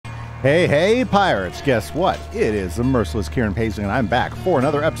Hey, hey, pirates! Guess what? It is the merciless Kieran Paisley, and I'm back for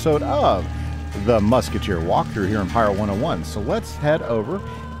another episode of the Musketeer walkthrough here in Pirate 101. So let's head over,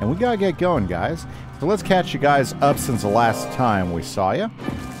 and we gotta get going, guys. So let's catch you guys up since the last time we saw you.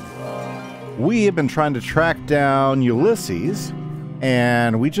 We have been trying to track down Ulysses,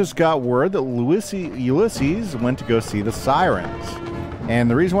 and we just got word that Ulysses went to go see the Sirens.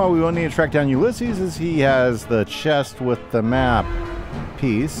 And the reason why we won't need to track down Ulysses is he has the chest with the map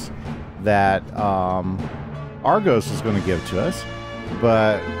piece that Argos is going to give to us,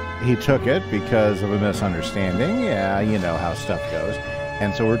 but he took it because of a misunderstanding. Yeah, you know how stuff goes.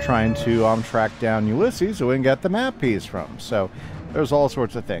 And so we're trying to track down Ulysses so we can get the map piece from. So there's all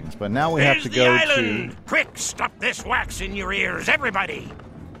sorts of things. But now we have to go to... Quick, stop this wax in your ears, everybody!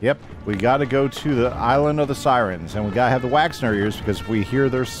 Yep, we got to go to the island of the Sirens, and we got to have the wax in our ears because if we hear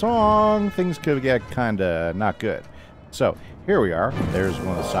their song, things could get kind of not good. So here we are. There's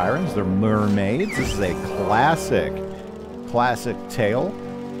one of the Sirens. They're mermaids. This is a classic tale,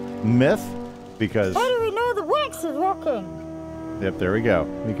 myth, because... How do we know the wax is working? Yep, there we go.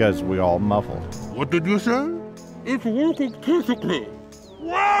 Because we all muffled. What did you say? It's working perfectly.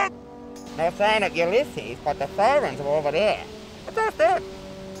 What? No sign of Ulysses, but the Sirens are over there. But that's it.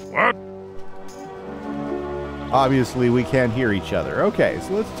 What? Obviously, we can't hear each other. Okay,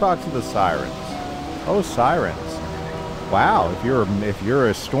 so let's talk to the Sirens. Oh, Sirens. Wow, if you're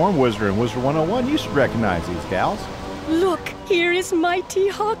a storm wizard in Wizard 101, you should recognize these gals. Look, here is mighty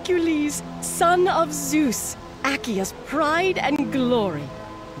Hercules, son of Zeus, Achaea's pride and glory.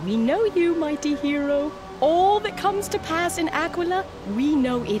 We know you, mighty hero. All that comes to pass in Aquila, we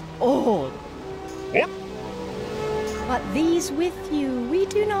know it all. What? But these with you, we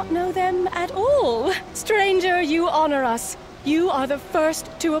do not know them at all. Stranger, you honor us. You are the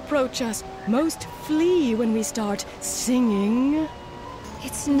first to approach us. Most flee when we start singing.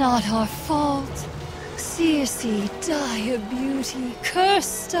 It's not our fault. Circe, dire beauty,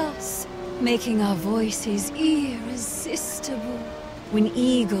 cursed us, making our voices irresistible. When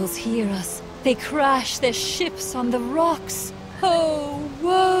eagles hear us, they crash their ships on the rocks. Oh,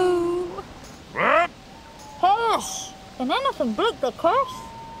 woe! What? Hush! Can anything break the curse?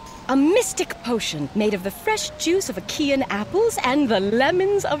 A mystic potion made of the fresh juice of Achaean apples and the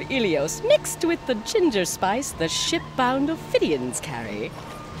lemons of Ilios, mixed with the ginger spice the ship-bound Ophidians carry.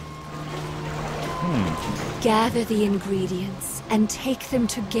 Gather the ingredients and take them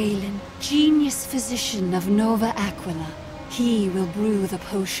to Galen, genius physician of Nova Aquila. He will brew the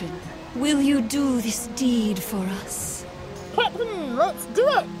potion. Will you do this deed for us? Captain, let's do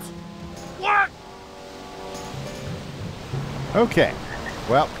it! What? Okay.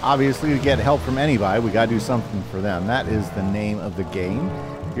 Well, obviously, to get help from anybody, we got to do something for them. That is the name of the game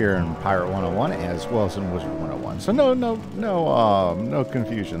here in Pirate 101, as well as in Wizard 101. So no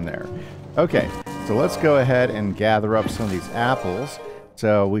confusion there. Okay, so let's go ahead and gather up some of these apples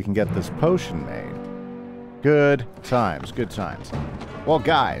so we can get this potion made. Good times, good times. Well,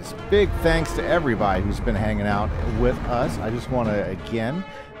 guys, big thanks to everybody who's been hanging out with us. I just want to, again,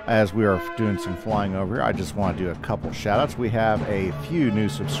 as we are doing some flying over here, I just want to do a couple shout-outs. We have a few new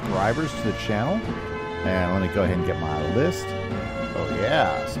subscribers to the channel. And let me go ahead and get my list. Oh,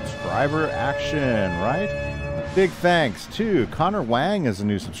 yeah, subscriber action, right? Big thanks to Connor Wang as a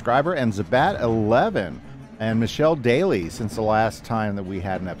new subscriber, and Zabat11, and Michelle Daly since the last time that we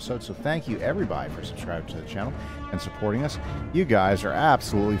had an episode. So thank you, everybody, for subscribing to the channel and supporting us. You guys are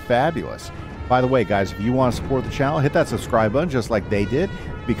absolutely fabulous. By the way, guys, if you want to support the channel, hit that subscribe button just like they did.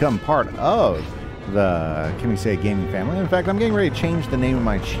 Become part of the Kimise gaming family. In fact, I'm getting ready to change the name of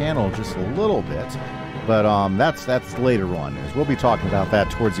my channel just a little bit, but that's later on. We'll be talking about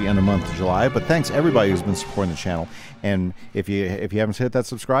that towards the end of the month of July. But thanks everybody who's been supporting the channel. And if you haven't hit that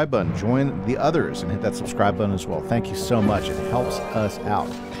subscribe button, join the others and hit that subscribe button as well. Thank you so much. It helps us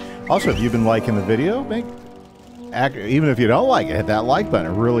out. Also, if you've been liking the video, even if you don't like it, hit that like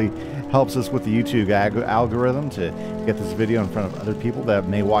button. It really helps us with the YouTube algorithm to get this video in front of other people that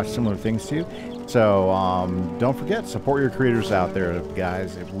may watch similar things to you. So don't forget, support your creators out there,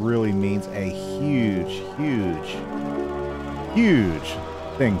 guys. It really means a huge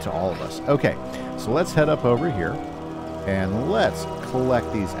thing to all of us. Okay, so let's head up over here and let's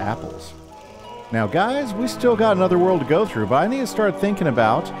collect these apples. Now, guys, we still got another world to go through, but I need to start thinking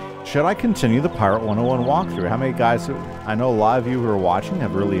about, should I continue the Pirate 101 walkthrough? How many guys, I know a lot of you who are watching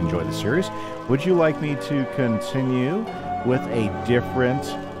have really enjoyed the series. Would you like me to continue with a different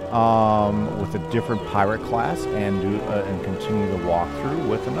pirate class and continue the walkthrough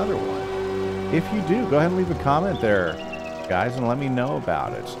with another one? If you do, go ahead and leave a comment there, guys, and let me know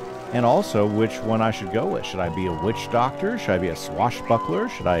about it. and also which one I should go with. Should I be a witch doctor? Should I be a swashbuckler?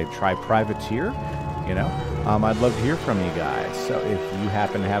 Should I try privateer? You know, I'd love to hear from you guys. So if you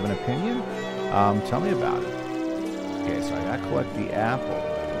happen to have an opinion, tell me about it. Okay, so I gotta collect the apples.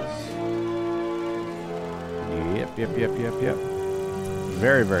 Yep.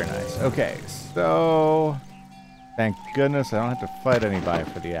 Very, very nice. Okay, so thank goodness I don't have to fight anybody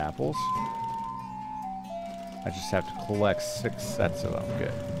for the apples. I just have to collect 6 sets of them.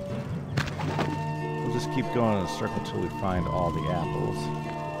 Good. We'll just keep going in a circle till we find all the apples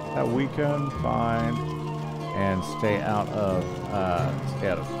that we can find and stay out of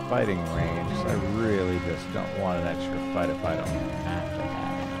fighting range. I really just don't want an extra fight if I don't have to have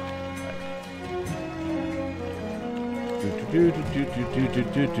it.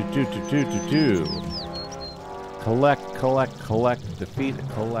 Collect, defeat,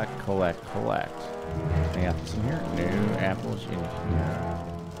 collect. Any apples in here? No apples in here.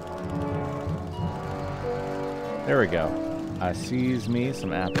 There we go. I seize me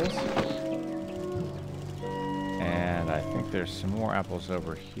some apples. And I think there's some more apples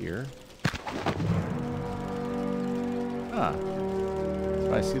over here. Huh.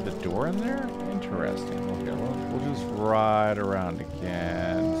 So I see the door in there? Interesting. Okay, we'll just ride around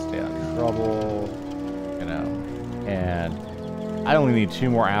again. Stay out of trouble. You know. And I only need 2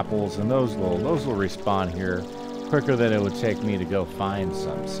 more apples, and those will respawn here quicker than it would take me to go find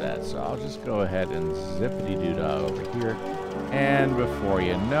sunset. So I'll just go ahead and zippity-doo-dah over here. And before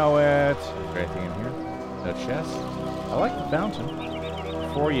you know it, is there anything in here? No chest? I like the fountain.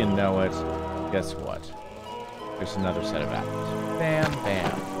 Before you know it, guess what? There's another set of apples. Bam,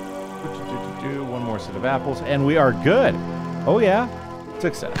 bam. One more set of apples, and we are good. Oh yeah,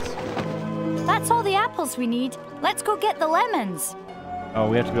 success. That's all the apples we need. Let's go get the lemons. Oh,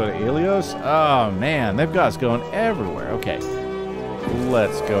 we have to go to Ilios? Oh, man, they've got us going everywhere. Okay,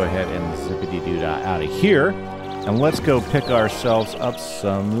 let's go ahead and zippity-doo-dah out of here. And let's go pick ourselves up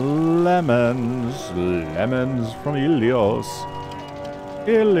some lemons. Lemons from Ilios.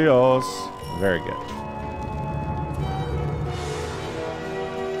 Ilios. Very good.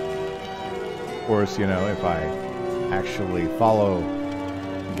 Of course, you know, if I actually follow,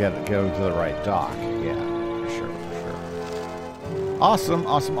 go to the right dock. Yeah, for sure. Awesome.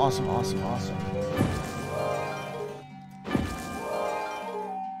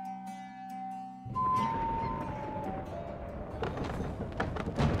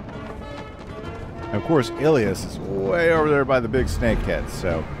 Of course, Ilios is way over there by the big snakehead,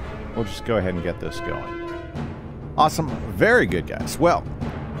 so we'll just go ahead and get this going. Awesome. Very good, guys. Well,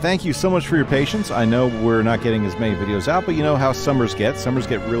 thank you so much for your patience. I know we're not getting as many videos out, but you know how summers get. Summers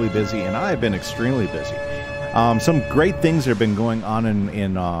get really busy, and I have been extremely busy. Some great things have been going on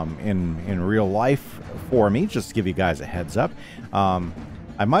in real life for me, just to give you guys a heads up.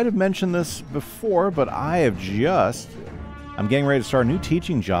 I might have mentioned this before, but I'm getting ready to start a new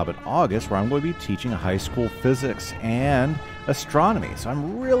teaching job in August where I'm going to be teaching high school physics and astronomy. So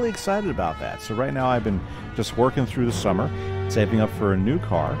I'm really excited about that. So right now I've been just working through the summer, saving up for a new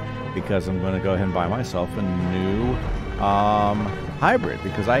car because I'm going to go ahead and buy myself a new hybrid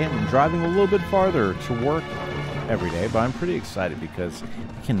because I am driving a little bit farther to work every day, but I'm pretty excited because I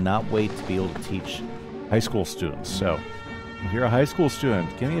cannot wait to be able to teach high school students. So if you're a high school student,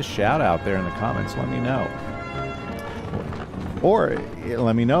 give me a shout out there in the comments. Let me know. Or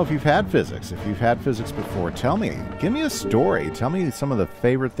let me know if you've had physics. If you've had physics before, tell me. Give me a story. Tell me some of the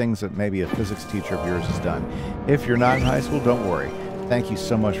favorite things that maybe a physics teacher of yours has done. If you're not in high school, don't worry. Thank you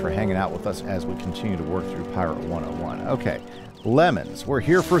so much for hanging out with us as we continue to work through Pirate 101. Okay, lemons. We're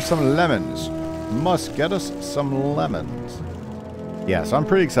here for some lemons. Must get us some lemons. Yeah, so I'm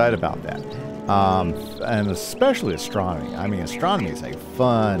pretty excited about that. And especially astronomy. I mean, astronomy is a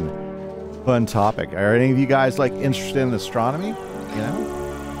fun topic. Are any of you guys like interested in astronomy? You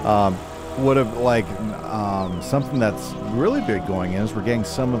know, would have like something that's really big going in is we're getting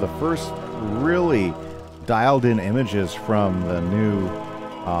some of the first really dialed in images from the new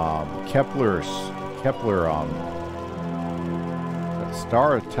Kepler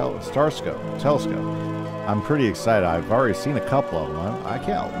telescope. I'm pretty excited. I've already seen a couple of them. I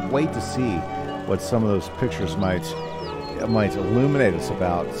can't wait to see what some of those pictures might illuminate us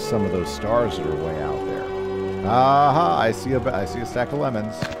about some of those stars that are way out there. Aha! I see a stack of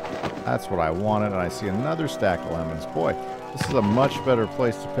lemons. That's what I wanted, and I see another stack of lemons. Boy, this is a much better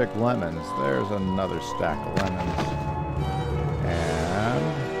place to pick lemons. There's another stack of lemons. And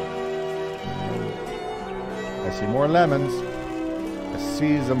I see more lemons. I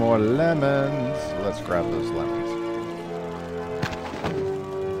see some more lemons. Let's grab those lemons.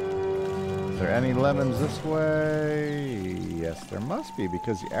 there any lemons this way? Yes, there must be,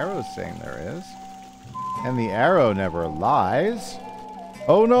 because the arrow's saying there is. And the arrow never lies.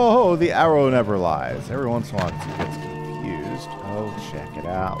 Oh no, the arrow never lies. Every once in a while it gets confused. Oh, check it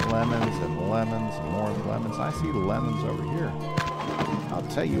out. Lemons and lemons and more lemons. I see lemons over here. I'll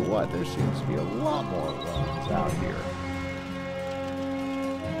tell you what, there seems to be a lot more lemons out here.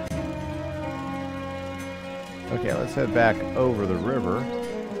 Okay, let's head back over the river.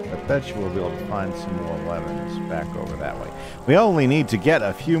 I bet you we'll be able to find some more lemons back over that way. We only need to get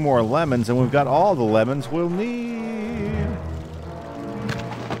a few more lemons, and we've got all the lemons we'll need.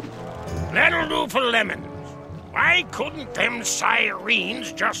 That'll do for lemons. Why couldn't them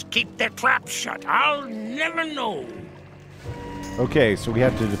sirens just keep their traps shut? I'll never know. Okay, so we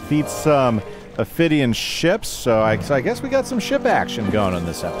have to defeat some Ophidian ships, so I guess we got some ship action going on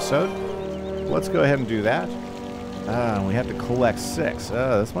this episode. Let's go ahead and do that. We have to collect 6.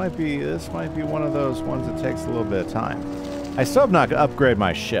 This might be one of those ones that takes a little bit of time. I still have not upgraded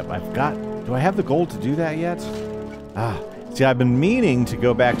my ship. Do I have the gold to do that yet? See, I've been meaning to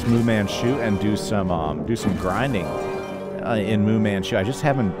go back to Moo Manchu and do some grinding in Moo Manchu. I just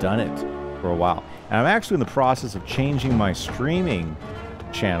haven't done it for a while. And I'm actually in the process of changing my streaming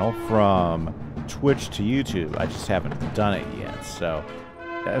channel from Twitch to YouTube. I just haven't done it yet. So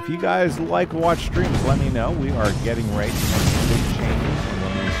if you guys like to watch streams, let me know. We are getting ready to make some big changes in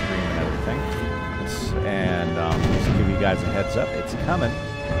when we stream and everything. Just to give you guys a heads up, it's coming.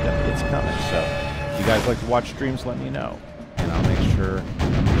 It's coming. So if you guys like to watch streams, let me know. And I'll make sure to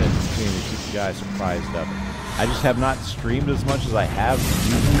continue to keep you guys apprised of it. I just have not streamed as much as I have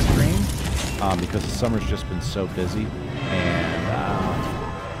usually streamed because the summer's just been so busy.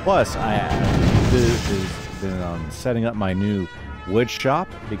 And plus, I have been setting up my new wood shop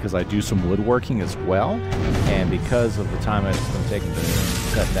because I do some woodworking as well. And because of the time it's been taking to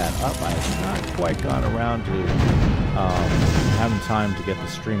set that up, I have not quite gone around to having time to get the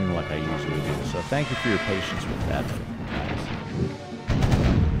streaming like I usually do. So thank you for your patience with that, guys.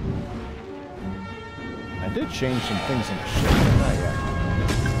 I did change some things in the ship, didn't I? Yeah.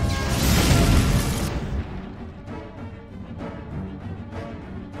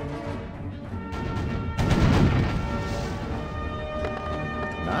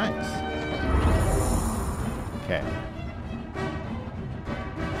 Nice. Okay.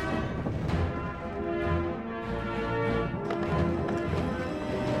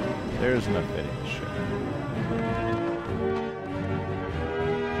 There's an Ophidian ship.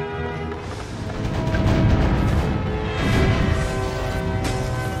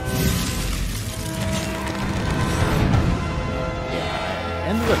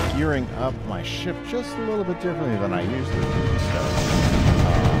 Ended up gearing up my ship just a little bit differently than I usually do. So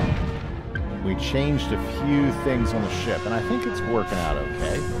we changed a few things on the ship, and I think it's working out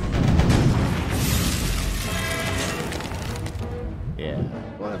okay. Yeah,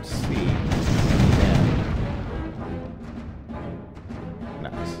 let's see. Yeah.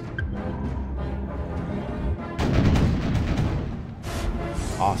 Nice.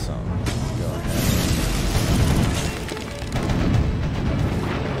 Awesome. Let's go ahead.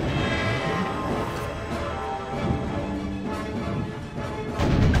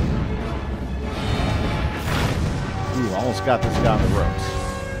 Almost got this guy on the ropes.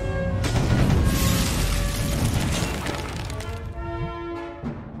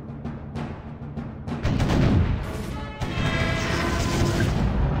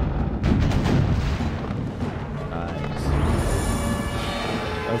 Nice.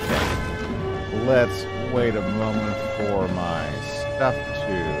 Okay. Let's wait a moment for my stuff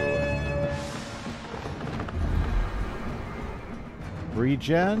to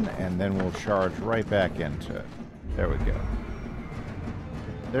regen, and then we'll charge right back into it. There we go.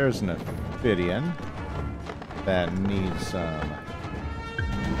 There's an Ophidian that needs some.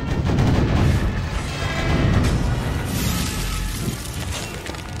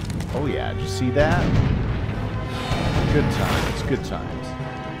 Oh yeah, did you see that? Good times, good times.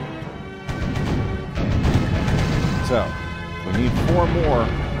 So, we need 4 more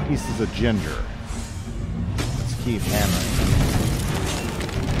pieces of ginger. Let's keep hammering.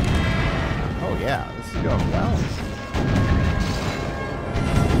 Oh yeah, this is going well.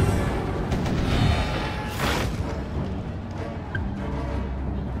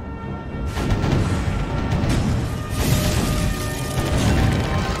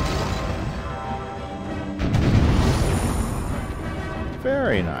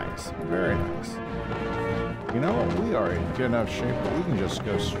 Very nice, very nice. You know what? We are in good enough shape that we can just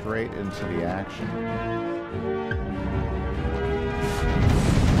go straight into the action.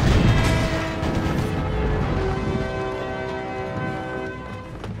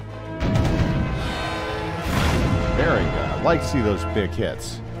 I'd like to see those big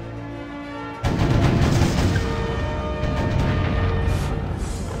hits.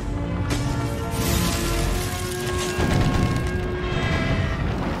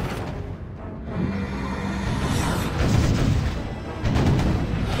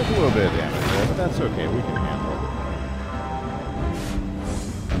 Took a little bit of damage there, but that's okay. We can handle it.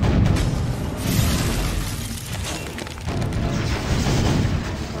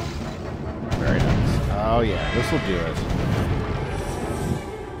 Very nice. Oh yeah, this will do it.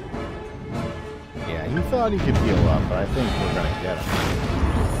 Yeah, he thought he could heal up, but I think we're going to get him.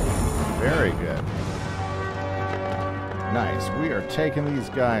 Very good. Nice. We are taking these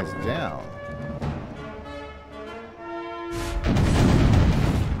guys down.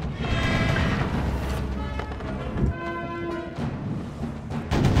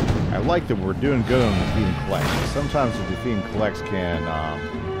 I like that we're doing good on defeating collects. Sometimes the defeating collects can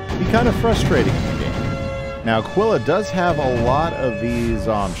be kind of frustrating in the game. Now, Aquila does have a lot of these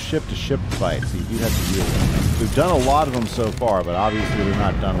ship-to-ship fights that you do have to deal with. We've done a lot of them so far, but obviously they're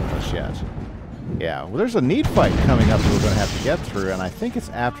not done with us yet. Yeah, well, there's a neat fight coming up that we're going to have to get through, and I think it's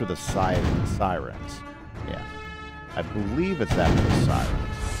after the Sirens. Yeah, I believe it's after the Sirens.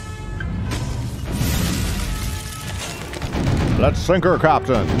 Let's sink her,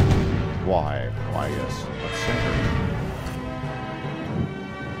 Captain! Why? Why, yes. Let's sink her.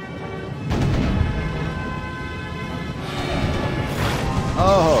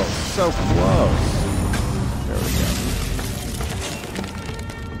 Oh, so close. There we go.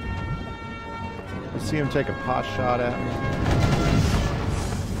 Let's see him take a pot shot at me.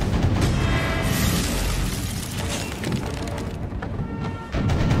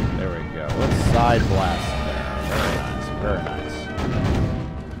 There we go. Let's side blast there. Very nice. Very nice.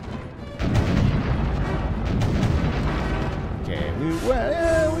 Okay,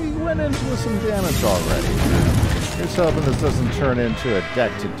 we went into some damage already. Here's hoping this doesn't turn into a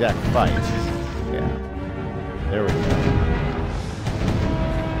deck-to-deck fight. Yeah. There we go.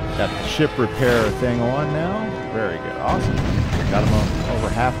 Got the ship repair thing on now. Very good. Awesome. Got him over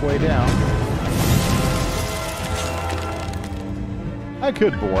halfway down. I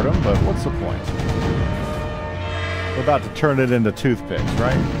could board him, but what's the point? We're about to turn it into toothpicks,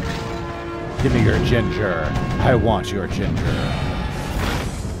 right? Give me your ginger. I want your ginger.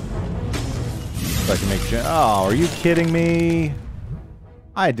 So I can make ginger. Oh, are you kidding me?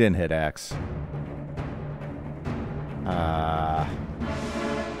 I didn't hit X.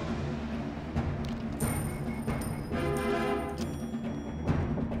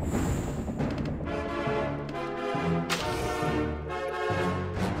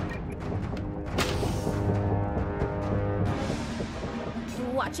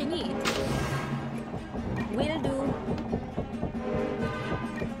 What you need? Will do.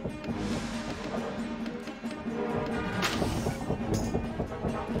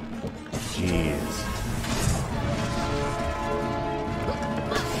 Jeez.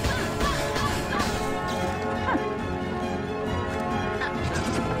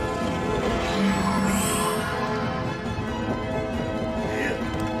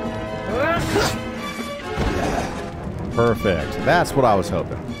 Perfect. That's what I was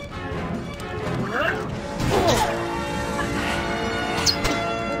hoping.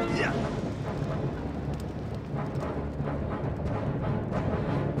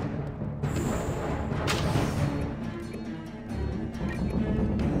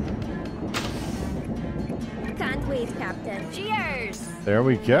 Can't wait, Captain. Cheers! There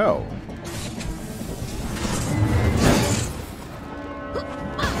we go.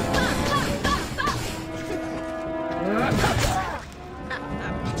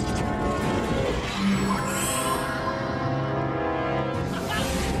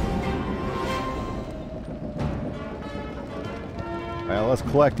 Well, let's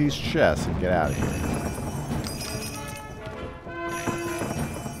collect these chests and get out of here.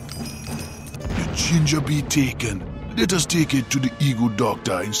 The ginger be taken. Let us take it to the Eagle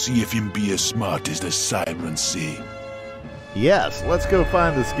Doctor and see if him be as smart as the Sirens say. Yes, let's go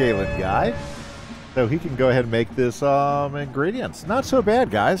find the Scalen guy. So he can go ahead and make this ingredients. Not so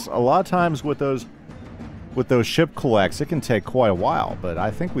bad, guys. A lot of times with those ship collects, it can take quite a while, but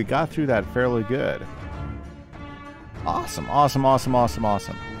I think we got through that fairly good. Awesome, awesome, awesome, awesome,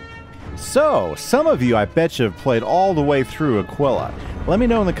 awesome. So, some of you, I bet you, have played all the way through Aquila. Let me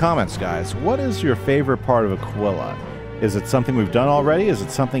know in the comments, guys, what is your favorite part of Aquila? Is it something we've done already? Is it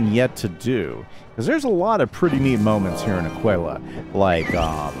something yet to do? Because there's a lot of pretty neat moments here in Aquila, like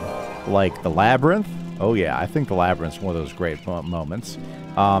the Labyrinth. Oh yeah, I think the Labyrinth's one of those great moments.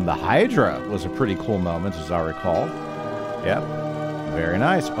 The Hydra was a pretty cool moment, as I recall. Yep. Very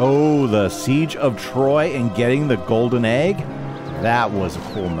nice. Oh, the Siege of Troy and getting the golden egg. That was a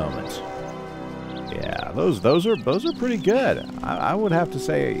cool moment. Yeah, those are pretty good. I would have to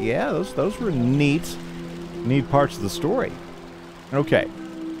say, yeah, those were neat parts of the story. Okay,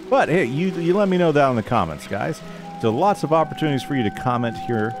 but hey, you let me know down in the comments, guys. So lots of opportunities for you to comment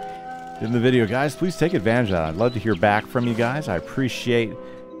here in the video, guys. Please take advantage of that. I'd love to hear back from you guys. I appreciate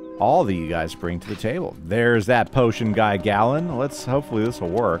all that you guys bring to the table. There's that potion guy, Gallon. Hopefully this will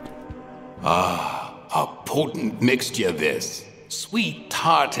work. Ah, a potent mixture this. Sweet,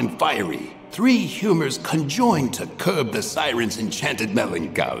 tart, and fiery. 3 humors conjoined to curb the Sirens' enchanted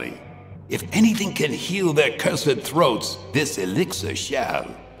melancholy. If anything can heal their cursed throats, this elixir shall.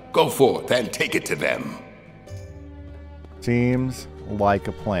 Go forth and take it to them. Seems like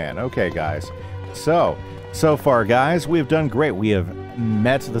a plan. Okay, guys. So far, guys, we have done great. We have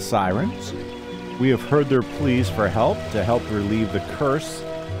met the Sirens. We have heard their pleas for help to help relieve the curse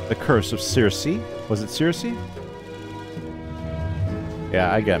of Circe. Was it Circe?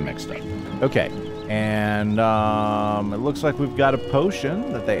 Yeah, I got mixed up. Okay, and it looks like we've got a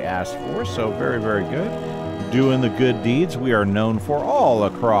potion that they asked for, so very, very good. Doing the good deeds we are known for all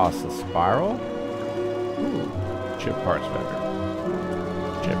across the spiral. Ooh, chip parts vendor.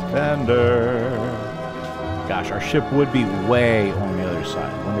 Chip vendor. Gosh, our ship would be way on the other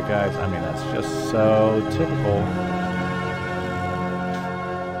side, wouldn't it, guys? I mean, that's just so typical.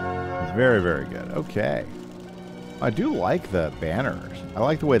 Very, very good. Okay. I do like the banners. I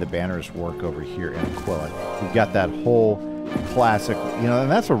like the way the banners work over here in Aquila. We've got that whole classic, you know, and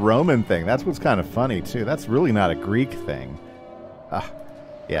that's a Roman thing. That's what's kind of funny, too. That's really not a Greek thing.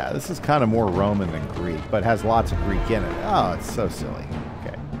 Yeah, this is kind of more Roman than Greek, but has lots of Greek in it. Oh, it's so silly.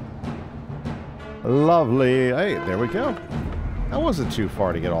 Okay. Lovely. Hey, there we go. That wasn't too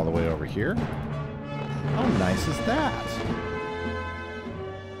far to get all the way over here. How nice is that?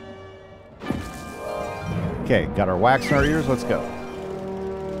 Okay, got our wax in our ears. Let's go.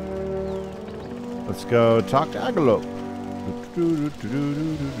 Let's go talk to Agalo.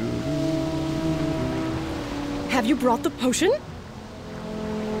 Have you brought the potion?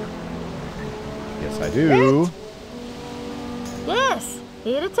 Yes, I do. Yes,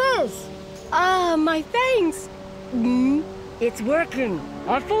 here it is. Ah, my thanks. It's working.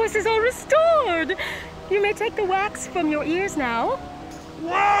 Our forces are restored. You may take the wax from your ears now.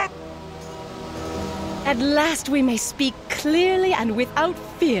 What? At last we may speak clearly and without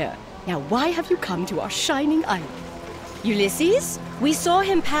fear. Now why have you come to our shining island? Ulysses? We saw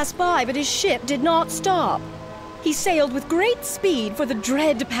him pass by, but his ship did not stop. He sailed with great speed for the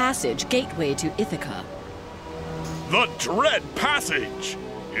Dread Passage, gateway to Ithaca. The Dread Passage!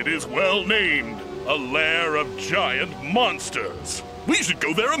 It is well named, a lair of giant monsters. We should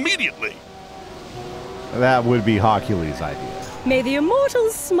go there immediately. That would be Hercules' idea. May the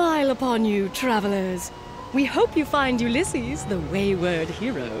immortals smile upon you, travelers. We hope you find Ulysses, the wayward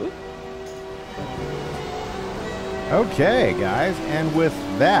hero. Okay, guys, and with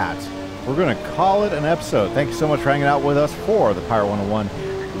that, we're going to call it an episode. Thank you so much for hanging out with us for the Pirate101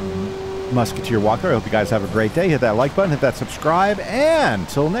 Musketeer walkthrough. I hope you guys have a great day. Hit that like button, hit that subscribe, and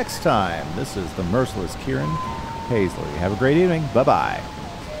until next time, this is the merciless Kieran Paisley. Have a great evening. Bye-bye.